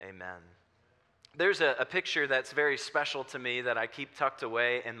Amen. There's a picture that's very special to me that I keep tucked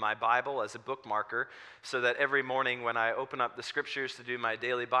away in my Bible as a bookmarker so that every morning when I open up the scriptures to do my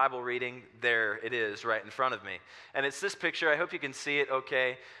daily Bible reading, there it is right in front of me. And it's this picture. I hope you can see it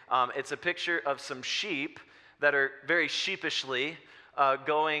okay. It's a picture of some sheep that are very sheepishly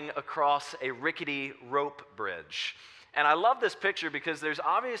going across a rickety rope bridge. And I love this picture because there's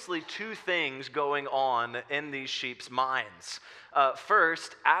obviously two things going on in these sheep's minds.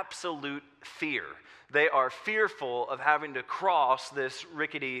 First, absolute fear. They are fearful of having to cross this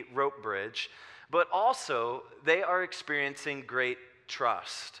rickety rope bridge, but also they are experiencing great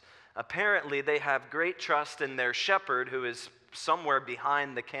trust. Apparently, they have great trust in their shepherd, who is somewhere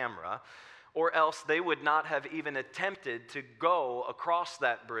behind the camera, or else they would not have even attempted to go across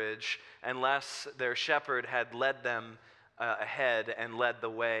that bridge unless their shepherd had led them ahead and led the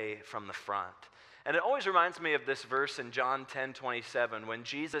way from the front. And it always reminds me of this verse in John 10:27 when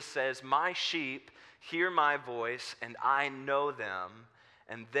Jesus says, "My sheep hear my voice, and I know them,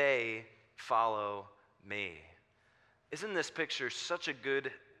 and they follow me." Isn't this picture such a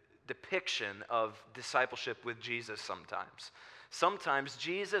good depiction of discipleship with Jesus sometimes? Sometimes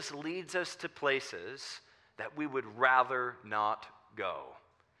Jesus leads us to places that we would rather not go.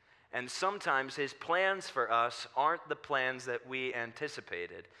 And sometimes his plans for us aren't the plans that we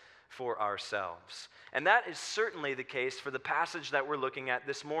anticipated for ourselves. And that is certainly the case for the passage that we're looking at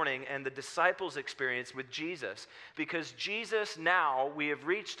this morning and the disciples' experience with Jesus. Because Jesus, now we have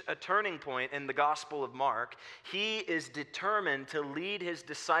reached a turning point in the Gospel of Mark. He is determined to lead his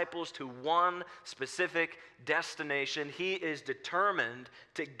disciples to one specific destination. He is determined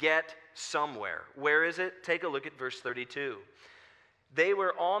to get somewhere. Where is it? Take a look at verse 32. They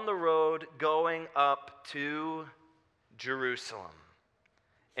were on the road going up to Jerusalem.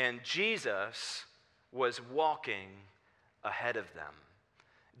 And Jesus was walking ahead of them.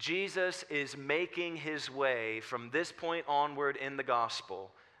 Jesus is making his way from this point onward in the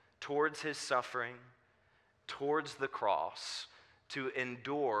gospel towards his suffering, towards the cross, to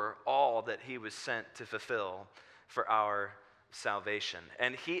endure all that he was sent to fulfill for our salvation.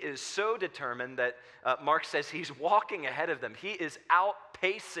 And he is so determined that Mark says he's walking ahead of them. He is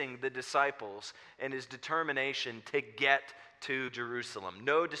outpacing the disciples in his determination to get to Jerusalem.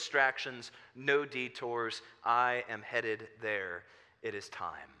 No distractions, no detours. I am headed there. It is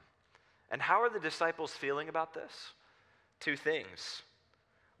time. And how are the disciples feeling about this? Two things.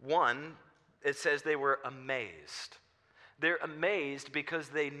 One, it says they were amazed. They're amazed because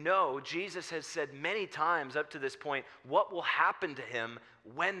they know Jesus has said many times up to this point what will happen to him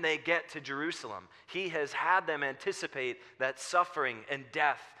when they get to Jerusalem. He has had them anticipate that suffering and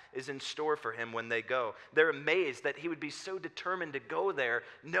death is in store for him when they go. They're amazed that he would be so determined to go there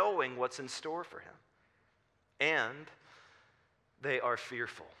knowing what's in store for him. And they are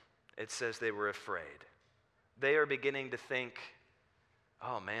fearful. It says they were afraid. They are beginning to think,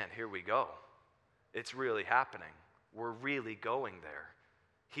 oh man, here we go. It's really happening. We're really going there.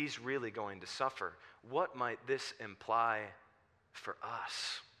 He's really going to suffer. What might this imply for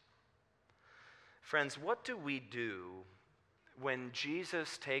us? Friends, what do we do when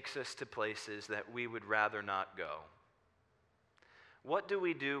Jesus takes us to places that we would rather not go? What do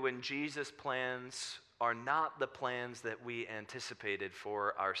we do when Jesus' plans are not the plans that we anticipated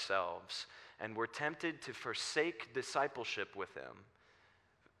for ourselves, and we're tempted to forsake discipleship with him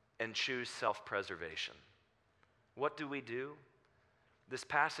and choose self-preservation? What do we do? This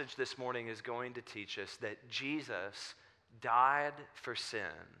passage this morning is going to teach us that Jesus died for sin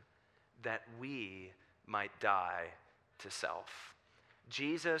that we might die to self.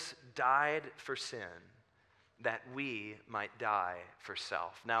 Jesus died for sin that we might die for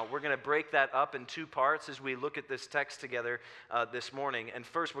self. Now, we're going to break that up in two parts as we look at this text together this morning. And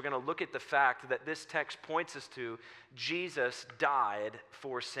first, we're going to look at the fact that this text points us to Jesus died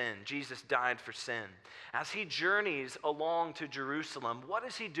for sin. Jesus died for sin. As he journeys along to Jerusalem, what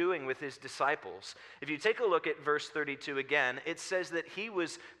is he doing with his disciples? If you take a look at verse 32 again, it says that he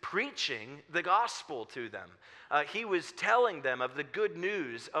was preaching the gospel to them. He was telling them of the good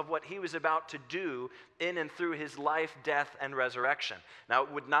news of what he was about to do in and through his life, death, and resurrection. Now,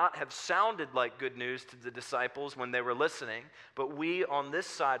 it would not have sounded like good news to the disciples when they were listening, but we on this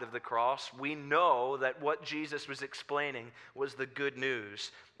side of the cross, we know that what Jesus was explaining was the good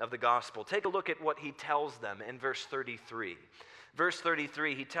news of the gospel. Take a look at what he tells them in verse 33. Verse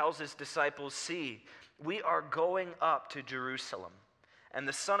 33, he tells his disciples, "See, we are going up to Jerusalem, and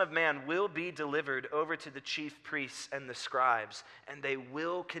the Son of Man will be delivered over to the chief priests and the scribes, and they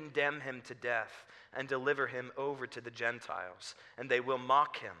will condemn him to death and deliver him over to the Gentiles. And they will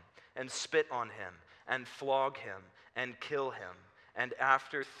mock him and spit on him and flog him and kill him. and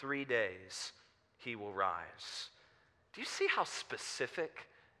after 3 days he will rise. Do you see how specific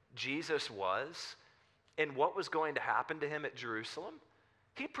Jesus was in what was going to happen to him at Jerusalem?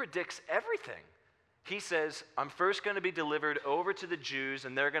 He predicts everything. He says, I'm first going to be delivered over to the Jews,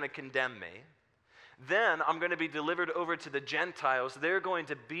 and they're going to condemn me. Then I'm going to be delivered over to the Gentiles. They're going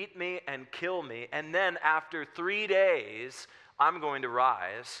to beat me and kill me. And then after 3 days, I'm going to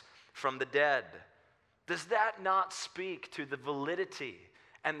rise from the dead. Does that not speak to the validity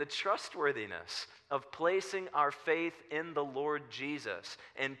and the trustworthiness of placing our faith in the Lord Jesus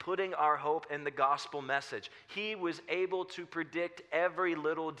and putting our hope in the gospel message? He was able to predict every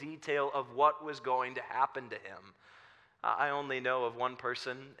little detail of what was going to happen to him. I only know of one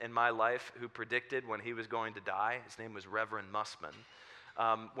person in my life who predicted when he was going to die. His name was Reverend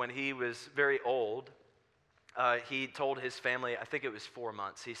Mussman. When he was very old, he told his family, I think it was 4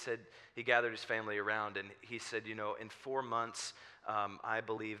 months, he said, he gathered his family around and he said, in 4 months, I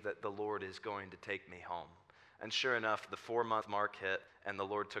believe that the Lord is going to take me home. And sure enough, the 4-month mark hit and the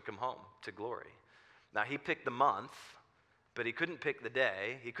Lord took him home to glory. Now, he picked the month, but he couldn't pick the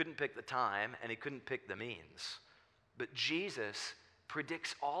day, he couldn't pick the time, and he couldn't pick the means. But Jesus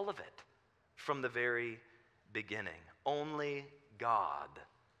predicts all of it from the very beginning. Only God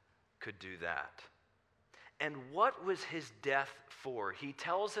could do that. And what was his death for? He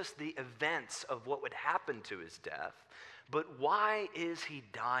tells us the events of what would happen to his death, but why is he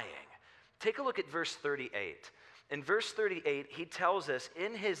dying? Take a look at verse 38. In verse 38, he tells us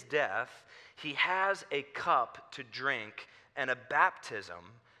in his death, he has a cup to drink and a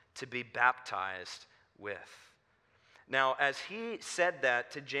baptism to be baptized with. Now, as he said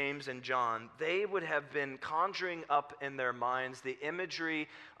that to James and John, they would have been conjuring up in their minds the imagery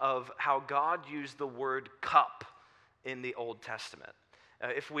of how God used the word cup in the Old Testament.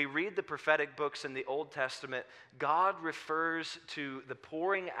 If we read the prophetic books in the Old Testament, God refers to the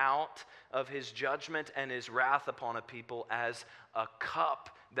pouring out of his judgment and his wrath upon a people as a cup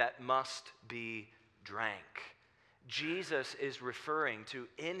that must be drank. Jesus is referring to,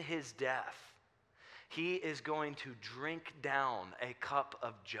 in his death, he is going to drink down a cup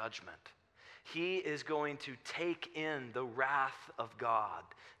of judgment. He is going to take in the wrath of God,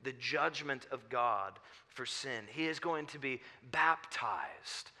 the judgment of God for sin. He is going to be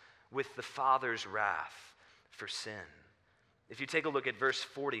baptized with the Father's wrath for sin. If you take a look at verse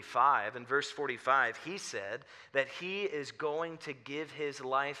 45, in verse 45, he said that he is going to give his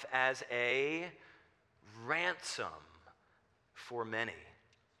life as a ransom for many.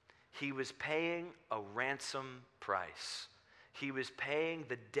 He was paying a ransom price. He was paying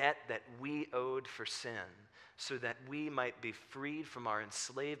the debt that we owed for sin so that we might be freed from our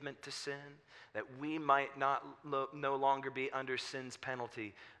enslavement to sin, that we might no longer be under sin's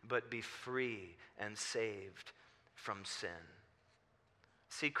penalty, but be free and saved from sin.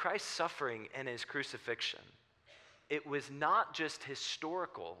 See, Christ's suffering and his crucifixion, it was not just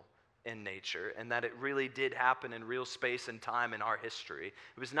historical in nature, and that it really did happen in real space and time in our history.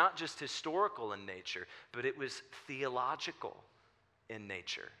 It was not just historical in nature, but it was theological in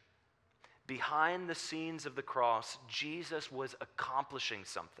nature. Behind the scenes of the cross, Jesus was accomplishing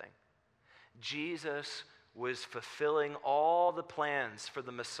something. Jesus was fulfilling all the plans for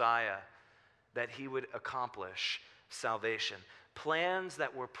the Messiah that he would accomplish salvation. Plans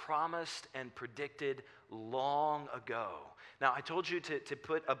that were promised and predicted long ago. Now, I told you to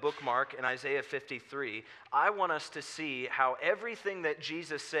put a bookmark in Isaiah 53. I want us to see how everything that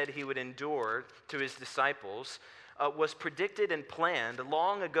Jesus said he would endure to his disciples was predicted and planned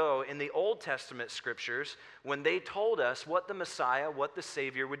long ago in the Old Testament scriptures when they told us what the Messiah, what the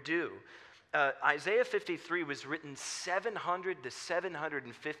Savior would do. Isaiah 53 was written 700 to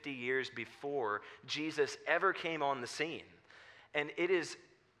 750 years before Jesus ever came on the scene. And it is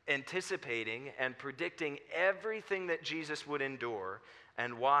anticipating and predicting everything that Jesus would endure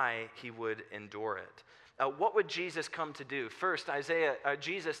and why he would endure it. What would Jesus come to do? First,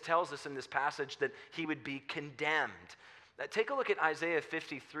 Jesus tells us in this passage that he would be condemned. Take a look at Isaiah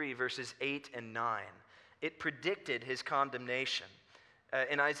 53, verses 8 and 9. It predicted his condemnation.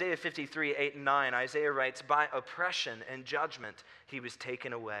 In Isaiah 53, 8 and 9, Isaiah writes, "By oppression and judgment he was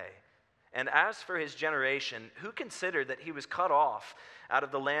taken away. And as for his generation, who considered that he was cut off out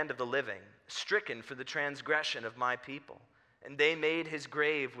of the land of the living, stricken for the transgression of my people? And they made his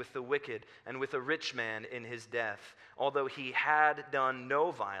grave with the wicked and with a rich man in his death, although he had done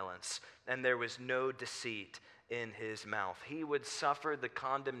no violence and there was no deceit in his mouth." He would suffer the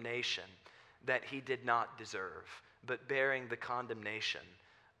condemnation that he did not deserve, but bearing the condemnation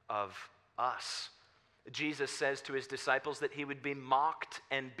of us. Jesus says to his disciples that he would be mocked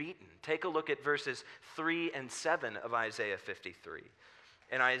and beaten. Take a look at verses 3 and 7 of Isaiah 53.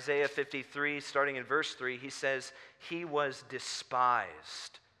 In Isaiah 53, starting in verse 3, he says, "He was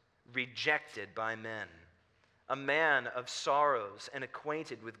despised, rejected by men, a man of sorrows and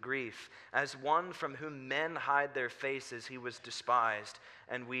acquainted with grief. As one from whom men hide their faces, he was despised,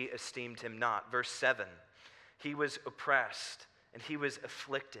 and we esteemed him not." Verse 7, "He was oppressed, and he was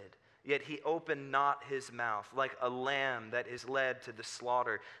afflicted, yet he opened not his mouth. Like a lamb that is led to the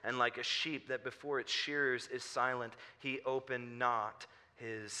slaughter, and like a sheep that before its shearers is silent, he opened not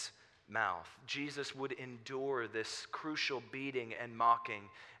his mouth." Jesus would endure this crucial beating and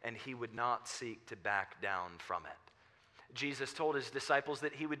mocking, and he would not seek to back down from it. Jesus told his disciples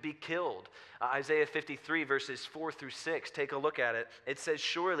that he would be killed. Isaiah 53, verses 4 through 6, take a look at it. It says,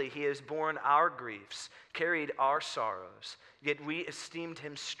 "Surely he has borne our griefs, carried our sorrows, yet we esteemed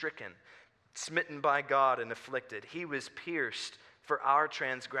him stricken, smitten by God and afflicted. He was pierced for our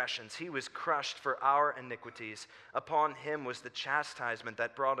transgressions. He was crushed for our iniquities. Upon him was the chastisement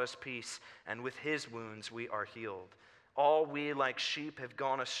that brought us peace, and with his wounds we are healed. All we like sheep have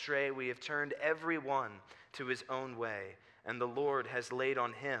gone astray. We have turned every one to his own way, and the Lord has laid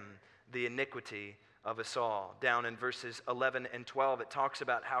on him the iniquity of us all." Down in verses 11 and 12, it talks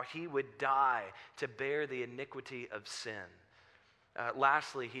about how he would die to bear the iniquity of sin.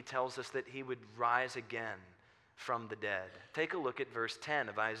 Lastly, he tells us that he would rise again from the dead. Take a look at verse 10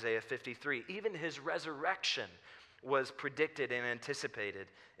 of Isaiah 53. Even his resurrection was predicted and anticipated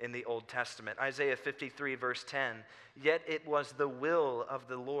in the Old Testament. Isaiah 53, verse 10, "Yet it was the will of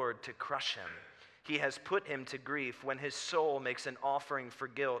the Lord to crush him. He has put him to grief. When his soul makes an offering for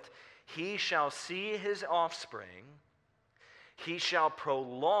guilt, he shall see his offspring. He shall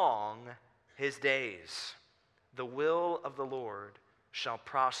prolong his days. The will of the Lord shall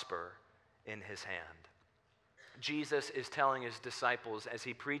prosper in his hand." Jesus is telling his disciples as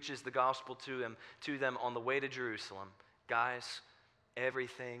he preaches the gospel to them on the way to Jerusalem, guys,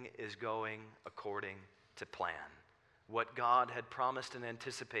 everything is going according to plan. What God had promised and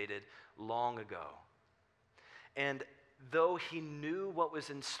anticipated long ago. And though he knew what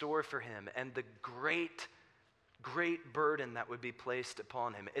was in store for him and the great burden that would be placed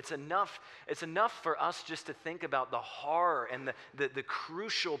upon him, it's enough for us just to think about the horror and the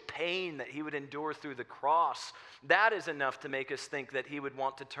crucial pain that he would endure through the cross. That is enough to make us think that he would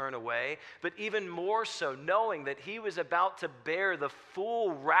want to turn away, but even more so knowing that he was about to bear the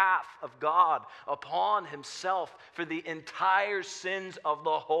full wrath of God upon himself for the entire sins of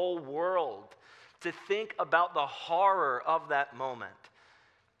the whole world. To think about the horror of that moment,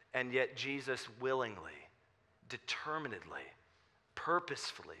 and yet Jesus willingly, determinedly,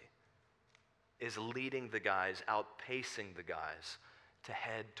 purposefully is leading the guys, outpacing the guys to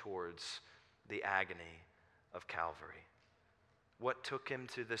head towards the agony of Calvary. What took him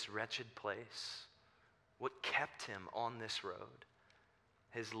to this wretched place? What kept him on this road?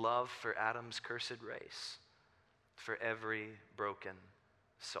 His love for Adam's cursed race, for every broken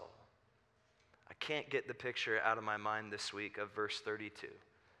soul. I can't get the picture out of my mind this week of verse 32.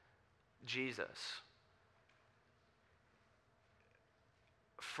 Jesus,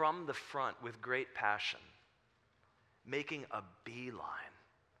 from the front with great passion, making a beeline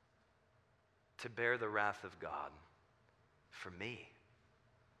to bear the wrath of God for me.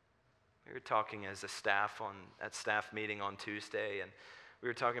 We were talking as a staff at staff meeting on Tuesday, and we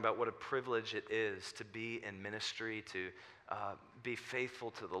were talking about what a privilege it is to be in ministry, to be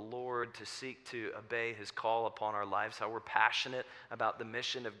faithful to the Lord, to seek to obey his call upon our lives, how we're passionate about the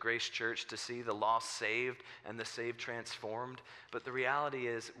mission of Grace Church to see the lost saved and the saved transformed. But the reality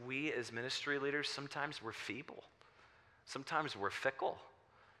is, we as ministry leaders, sometimes we're feeble. Sometimes we're fickle.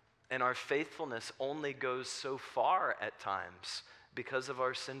 And our faithfulness only goes so far at times because of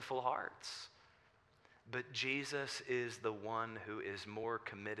our sinful hearts. But Jesus is the one who is more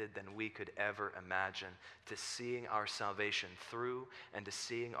committed than we could ever imagine to seeing our salvation through and to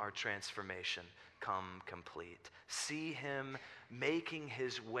seeing our transformation come complete. See him making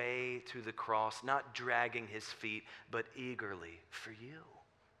his way to the cross, not dragging his feet, but eagerly for you.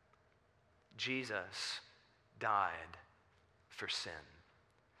 Jesus died for sin.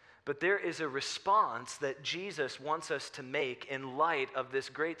 But there is a response that Jesus wants us to make in light of this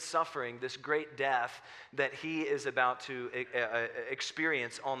great suffering, this great death that he is about to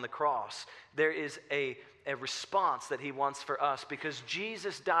experience on the cross. There is a response that he wants for us because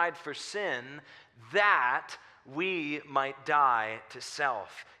Jesus died for sin that we might die to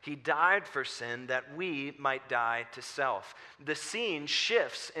self. He died for sin that we might die to self. The scene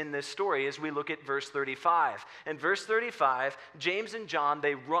shifts in this story as we look at verse 35. In verse 35, James and John,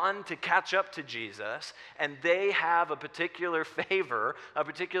 they run to catch up to Jesus, and they have a particular favor, a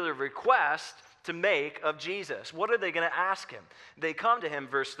particular request to make of Jesus. What are they going to ask him? They come to him,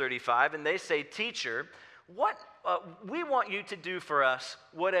 verse 35, and they say, "Teacher, we want you to do for us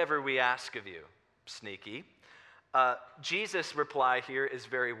whatever we ask of you." Sneaky. Jesus' reply here is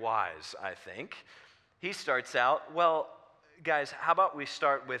very wise, I think. He starts out, "Well, guys, how about we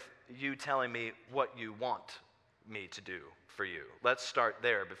start with you telling me what you want me to do for you? Let's start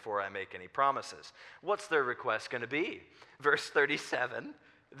there before I make any promises." What's their request going to be? Verse 37,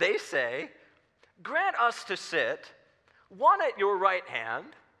 they say, "Grant us to sit, one at your right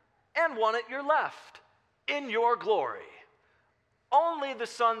hand and one at your left, in your glory." Only the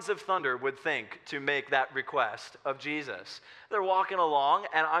sons of thunder would think to make that request of Jesus. They're walking along,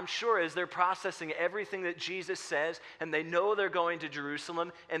 and I'm sure as they're processing everything that Jesus says, and they know they're going to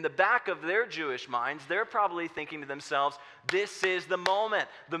Jerusalem, in the back of their Jewish minds, they're probably thinking to themselves, this is the moment.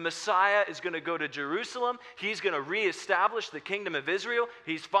 The Messiah is going to go to Jerusalem. He's going to reestablish the kingdom of Israel.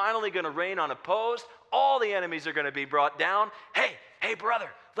 He's finally going to reign unopposed. All the enemies are going to be brought down. Hey,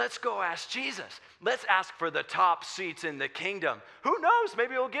 brother, let's go ask Jesus. Let's ask for the top seats in the kingdom. Who knows?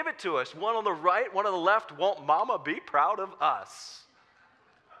 Maybe he'll give it to us. One on the right, one on the left. Won't Mama be proud of us?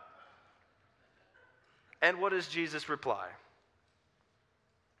 And what does Jesus reply?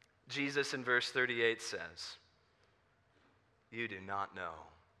 Jesus in verse 38 says, "You do not know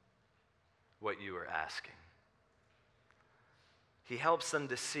what you are asking." He helps them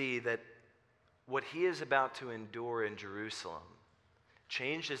to see that what he is about to endure in Jerusalem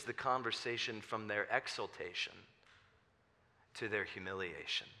changes the conversation from their exaltation to their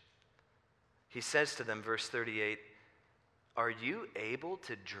humiliation. He says to them, verse 38, "Are you able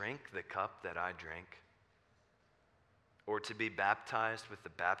to drink the cup that I drink? Or to be baptized with the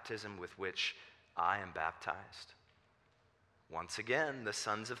baptism with which I am baptized?" Once again, the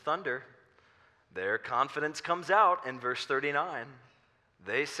sons of thunder, their confidence comes out in verse 39.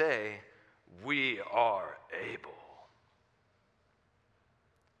 They say, "We are able."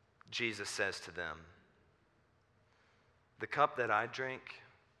 Jesus says to them, "The cup that I drink,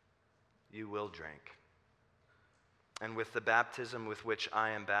 you will drink. And with the baptism with which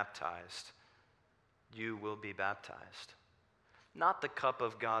I am baptized, you will be baptized. Not the cup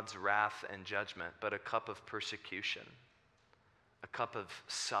of God's wrath and judgment, but a cup of persecution, a cup of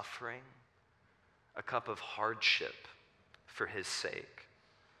suffering, a cup of hardship for his sake."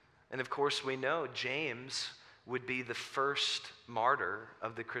 And of course, we know James would be the first martyr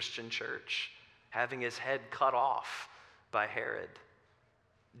of the Christian church, having his head cut off by Herod.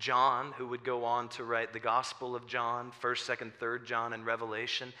 John, who would go on to write the Gospel of John, 1st, 2nd, 3rd John, and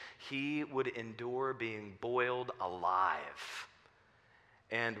Revelation, he would endure being boiled alive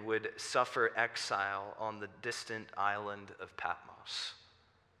and would suffer exile on the distant island of Patmos.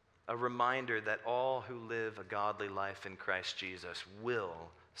 A reminder that all who live a godly life in Christ Jesus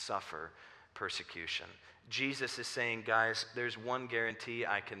will suffer persecution. Jesus is saying, guys, there's one guarantee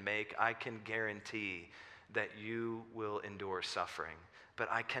I can make. I can guarantee that you will endure suffering,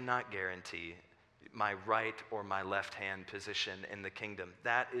 but I cannot guarantee my right or my left hand position in the kingdom.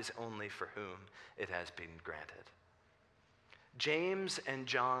 That is only for whom it has been granted. James and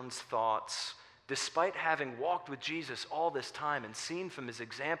John's thoughts, despite having walked with Jesus all this time and seen from his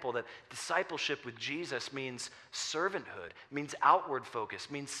example that discipleship with Jesus means servanthood, means outward focus,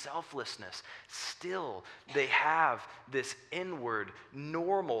 means selflessness, still they have this inward,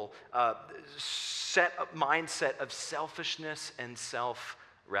 normal mindset of selfishness and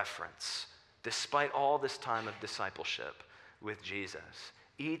self-reference, despite all this time of discipleship with Jesus.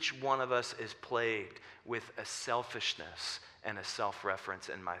 Each one of us is plagued with a selfishness and a self-reference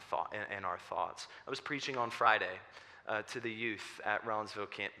in our thoughts. I was preaching on Friday to the youth at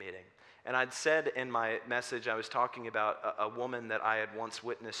Rollinsville camp meeting. And I'd said in my message, I was talking about a woman that I had once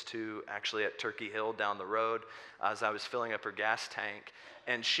witnessed to actually at Turkey Hill down the road as I was filling up her gas tank.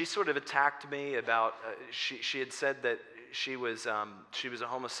 And she sort of attacked me about, she had said that she was a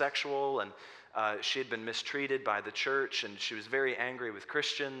homosexual and she had been mistreated by the church, and she was very angry with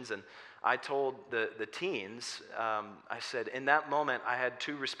Christians. And I told the teens, I said, in that moment, I had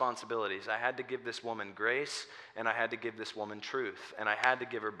two responsibilities. I had to give this woman grace, and I had to give this woman truth, and I had to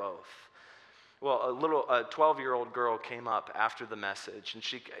give her both. Well, a 12-year-old girl came up after the message, and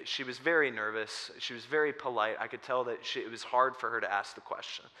she was very nervous. She was very polite. I could tell that it was hard for her to ask the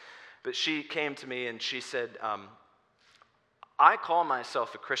question. But she came to me, and she said, I call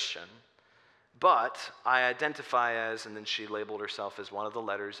myself a Christian, but I identify as, and then she labeled herself as one of the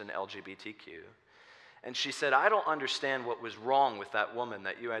letters in LGBTQ. And she said, I don't understand what was wrong with that woman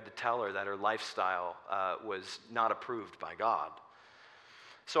that you had to tell her that her lifestyle was not approved by God.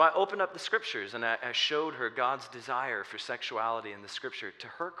 So I opened up the scriptures and I showed her God's desire for sexuality in the scripture. To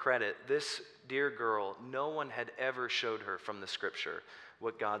her credit, this dear girl, no one had ever showed her from the scripture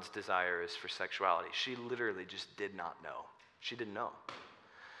what God's desire is for sexuality. She literally just did not know. She didn't know.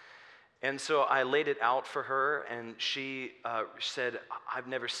 And so I laid it out for her, and she said, I've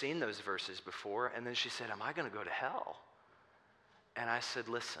never seen those verses before. And then she said, am I going to go to hell? And I said,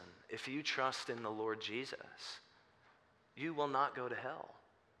 listen, if you trust in the Lord Jesus, you will not go to hell.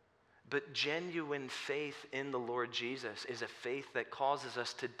 But genuine faith in the Lord Jesus is a faith that causes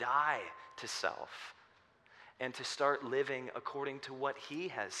us to die to self and to start living according to what he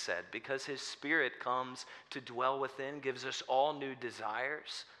has said, because his Spirit comes to dwell within, gives us all new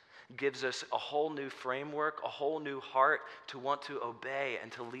desires, gives us a whole new framework, a whole new heart to want to obey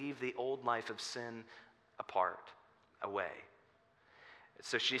and to leave the old life of sin away.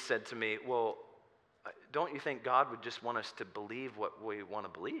 So she said to me, well, don't you think God would just want us to believe what we want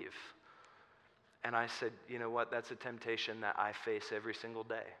to believe? And I said, you know what, that's a temptation that I face every single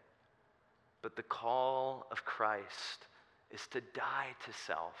day. But the call of Christ is to die to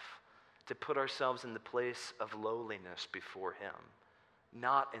self, to put ourselves in the place of lowliness before him,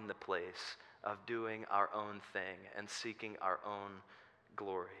 not in the place of doing our own thing and seeking our own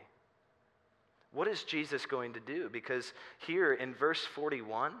glory. What is Jesus going to do? Because here in verse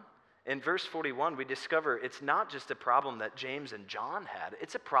 41, we discover it's not just a problem that James and John had,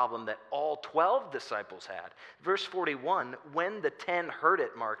 it's a problem that all 12 disciples had. Verse 41, when the 10 heard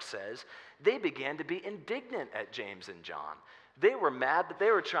it, Mark says, they began to be indignant at James and John. They were mad that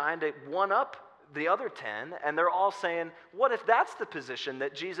they were trying to one-up the other 10, and they're all saying, what if that's the position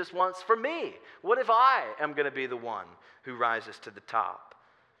that Jesus wants for me? What if I am going to be the one who rises to the top?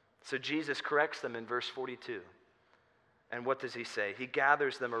 So Jesus corrects them in verse 42. And what does he say? He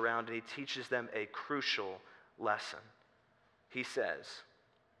gathers them around and he teaches them a crucial lesson. He says,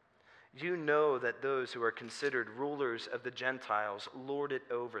 you know that those who are considered rulers of the Gentiles lord it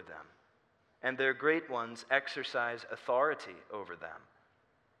over them, and their great ones exercise authority over them.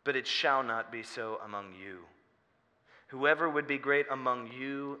 But it shall not be so among you. Whoever would be great among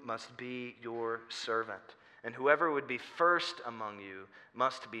you must be your servant. And whoever would be first among you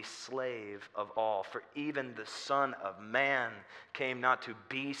must be slave of all. For even the Son of Man came not to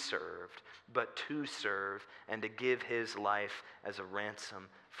be served, but to serve and to give his life as a ransom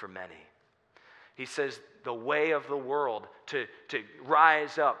for many. He says the way of the world to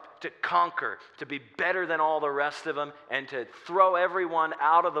rise up, to conquer, to be better than all the rest of them, and to throw everyone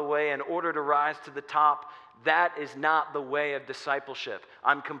out of the way in order to rise to the top, that is not the way of discipleship.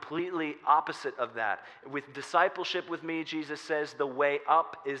 I'm completely opposite of that. With discipleship with me, Jesus says the way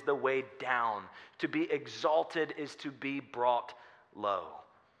up is the way down. To be exalted is to be brought low.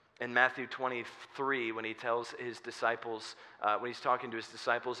 In Matthew 23, when he tells his disciples, when he's talking to his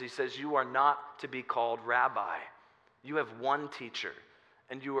disciples, he says, you are not to be called rabbi. You have one teacher,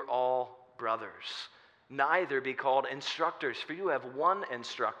 and you are all brothers. Neither be called instructors, for you have one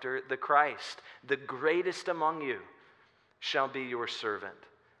instructor, the Christ. The greatest among you shall be your servant.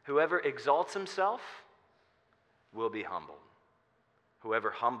 Whoever exalts himself will be humbled. Whoever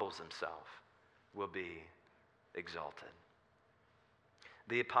humbles himself will be exalted.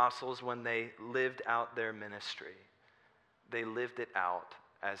 The apostles, when they lived out their ministry, they lived it out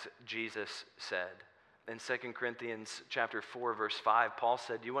as Jesus said. In 2 Corinthians chapter 4, verse 5, Paul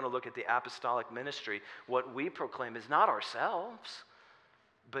said, you want to look at the apostolic ministry, what we proclaim is not ourselves,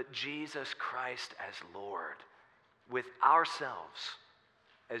 but Jesus Christ as Lord, with ourselves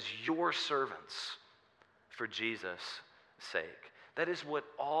as your servants for Jesus' sake. That is what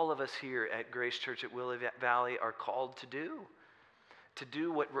all of us here at Grace Church at Willow Valley are called to do. To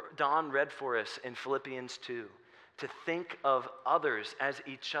do what Don read for us in Philippians 2. To think of others as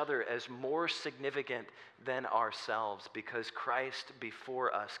each other as more significant than ourselves, because Christ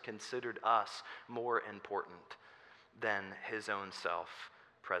before us considered us more important than his own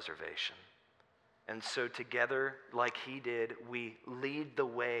self-preservation. And so together, like he did, we lead the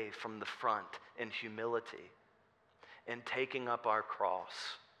way from the front in humility, in taking up our cross,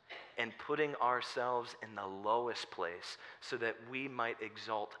 and putting ourselves in the lowest place so that we might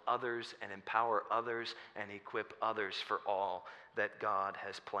exalt others and empower others and equip others for all that God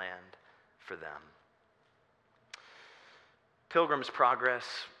has planned for them. Pilgrim's Progress.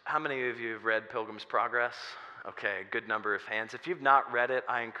 How many of you have read Pilgrim's Progress? Okay, good number of hands. If you've not read it,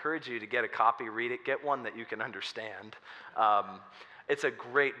 I encourage you to get a copy, read it, get one that you can understand. It's a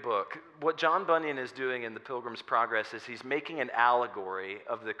great book. What John Bunyan is doing in The Pilgrim's Progress is he's making an allegory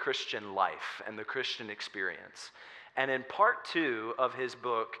of the Christian life and the Christian experience. And in part 2 of his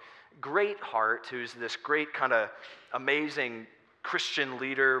book, Greatheart, who's this great kind of amazing Christian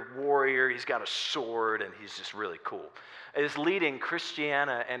leader, warrior, he's got a sword and he's just really cool, is leading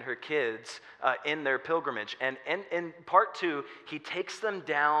Christiana and her kids in their pilgrimage. And in part 2, he takes them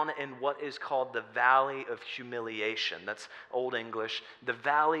down in what is called the Valley of Humiliation. That's Old English, the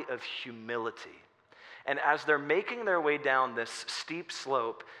Valley of Humility. And as they're making their way down this steep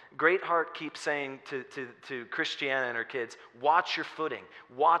slope, Greatheart keeps saying to Christiana and her kids, watch your footing,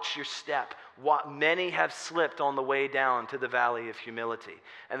 watch your step. Many have slipped on the way down to the Valley of Humility.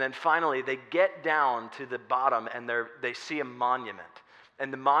 And then finally, they get down to the bottom and they see a monument.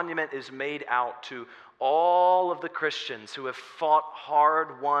 And the monument is made out to all of the Christians who have fought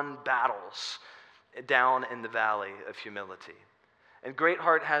hard-won battles down in the Valley of Humility. And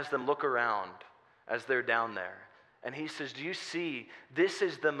Greatheart has them look around as they're down there. And he says, do you see, this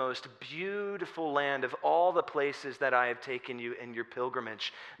is the most beautiful land of all the places that I have taken you in your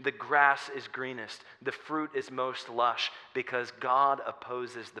pilgrimage. The grass is greenest, the fruit is most lush, because God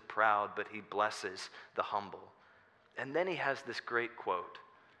opposes the proud, but he blesses the humble. And then he has this great quote.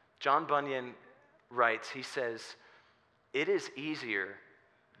 John Bunyan writes, he says, it is easier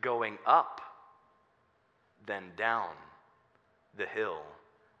going up than down the hill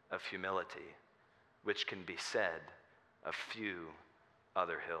of humility, which can be said of few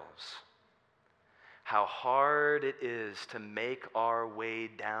other hills. How hard it is to make our way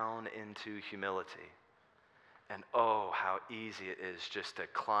down into humility. And oh, how easy it is just to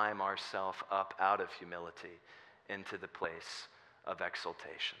climb ourselves up out of humility into the place of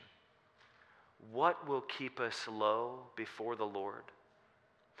exaltation. What will keep us low before the Lord?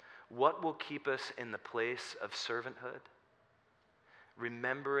 What will keep us in the place of servanthood?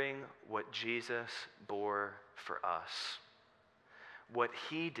 Remembering what Jesus bore for us, what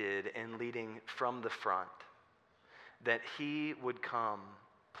he did in leading from the front, that he would come,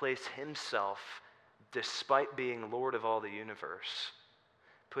 place himself, despite being Lord of all the universe,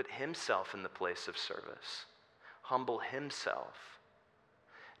 put himself in the place of service, humble himself,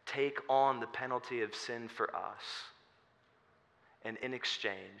 take on the penalty of sin for us, and in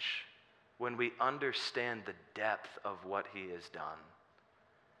exchange, when we understand the depth of what he has done,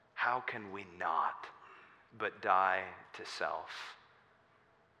 how can we not but die to self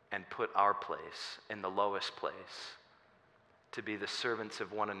and put our place in the lowest place to be the servants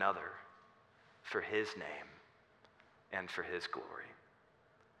of one another for his name and for his glory?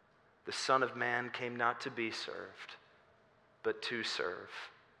 The Son of Man came not to be served, but to serve,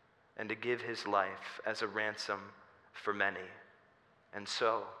 and to give his life as a ransom for many. And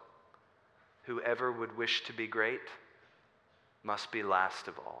so, whoever would wish to be great must be last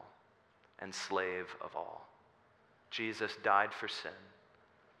of all and slave of all. Jesus died for sin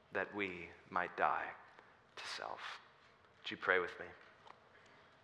that we might die to self. Would you pray with me?